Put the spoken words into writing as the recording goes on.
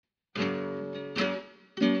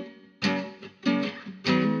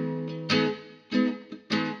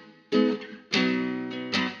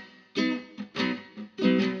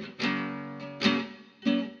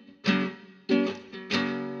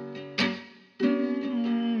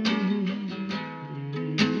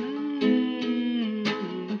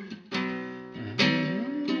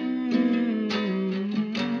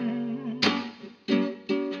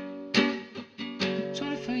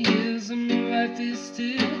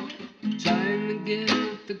trying to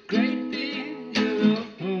get the great big yellow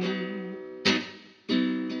home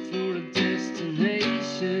for a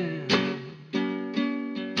destination.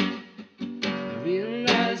 I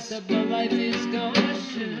realize that my life is gonna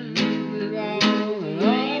shoot it all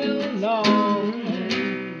along,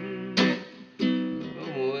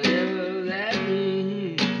 whatever that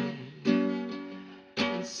means.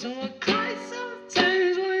 And so I cry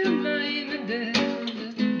sometimes when I'm lying in bed,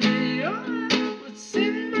 just to be alright what's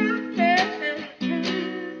in my head.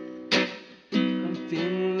 I'm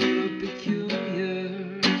feeling a little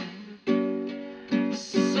peculiar,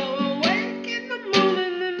 so I wake in the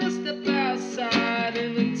morning and I step outside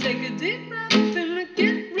and I take a deep breath and I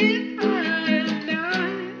get real high and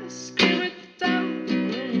I scream at the top of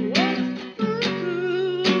the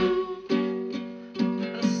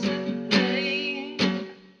I said, hey,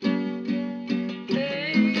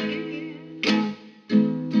 hey.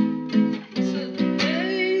 I said,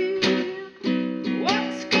 hey,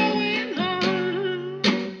 what's going on?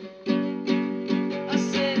 I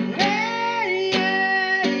said, hey,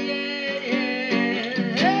 yeah, yeah,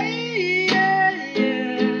 yeah, hey, yeah,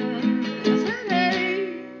 yeah. I said,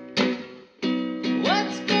 hey,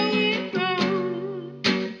 what's going on?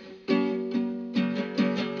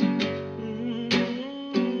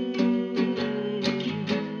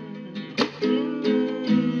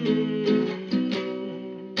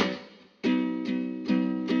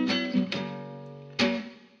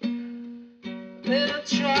 Then I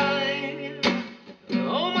try,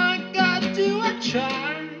 oh my God, do I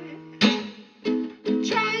try?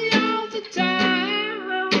 Try all the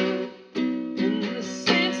time in this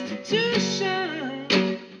institution,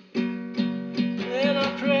 and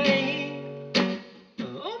I pray,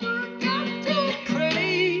 oh my God, do I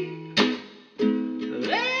pray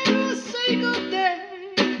every single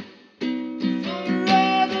day for a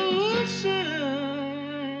revolution.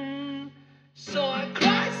 So I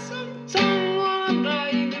cry sometimes when I'm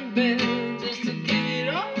lying in bed just to get it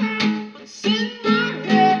all out what's in my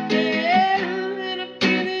head, and I'm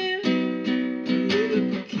feeling a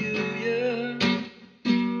little peculiar.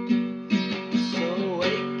 So I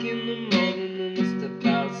wake in the morning and I step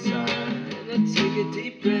outside and I take a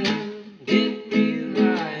deep breath, get real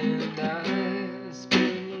high, and I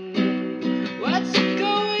scream along, what's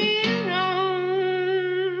going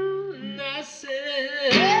on? And I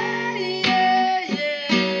said, hey, yeah, yeah,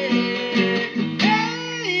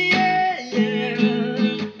 hey, yeah,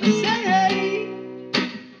 yeah. I said, hey,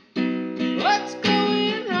 what's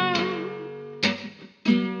going on?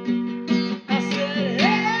 I said,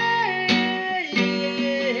 hey,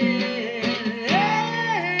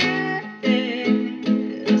 yeah,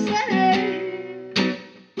 hey. I said, hey,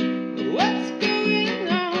 what's going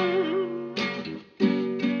on?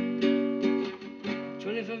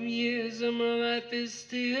 25 years of my life is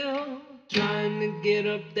still trying to get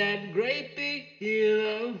up that great big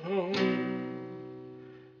hill of home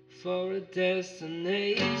for a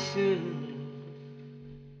destination.